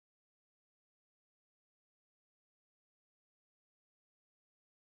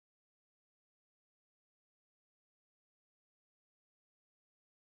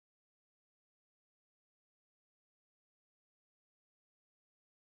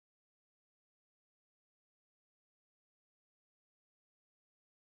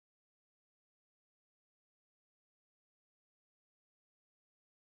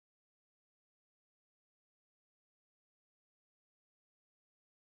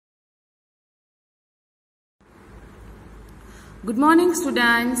Good morning,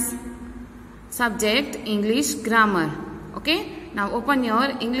 students. Subject English grammar. Okay, now open your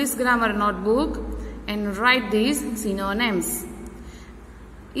English grammar notebook and write these synonyms.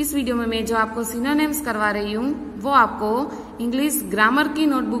 इस video में मैं जो आपको synonyms करवा रही हूँ वो आपको इंग्लिश ग्रामर की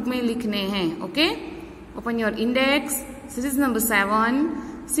नोटबुक में लिखने हैं. Okay, open your index, series number 7,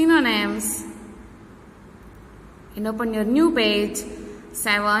 synonyms, and open your new page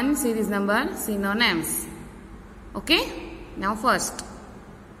 7, series number synonyms. Okay, now first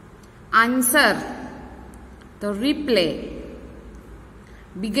answer, the replay,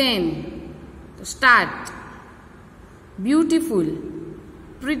 begin, to start, beautiful,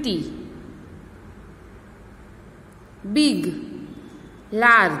 pretty, big,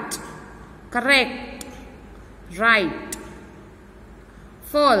 large, correct, right,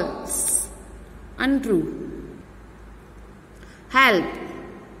 false, untrue, help,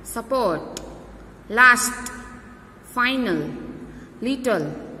 support, last, final, little,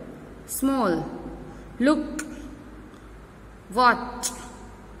 small, look, watch,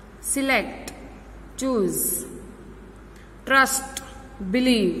 select, choose, trust,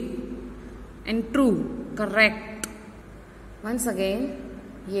 believe, and true, correct. Once again,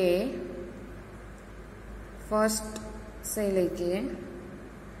 ये first से लेके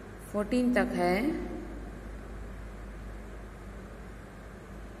 14 तक है.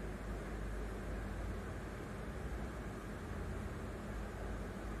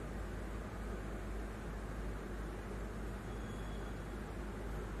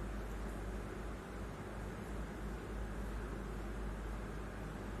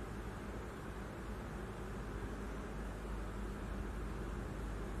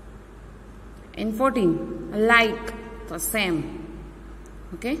 And 14, like, the same.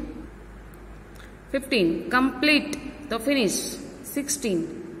 Okay. 15, complete, the finish.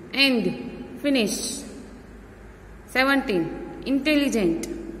 16, end, finish. 17,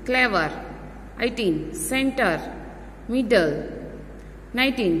 intelligent, clever. 18, center, middle.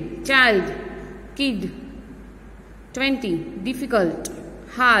 19, child, kid. 20, difficult,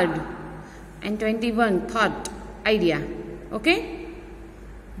 hard. And 21, thought, idea. Okay.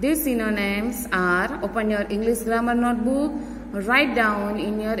 These synonyms are, open your English grammar notebook, write down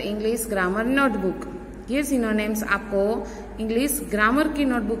in your English grammar notebook. ये synonyms आपको English grammar की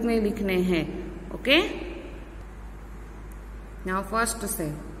notebook में लिखने हैं. Okay? Now first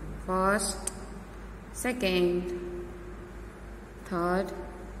say, first, second, third,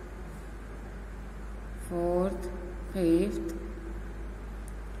 fourth, fifth,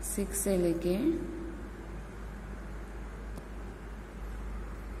 sixth से लेके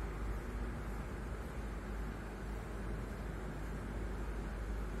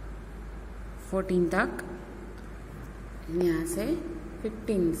 14 तक, यहाँ से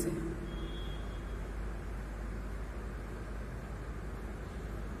 15 से.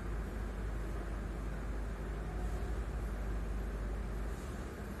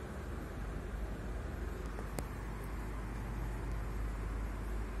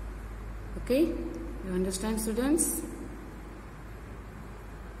 Okay, you understand, students?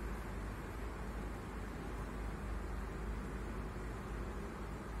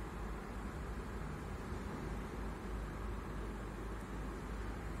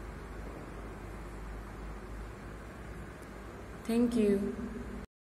 Thank you.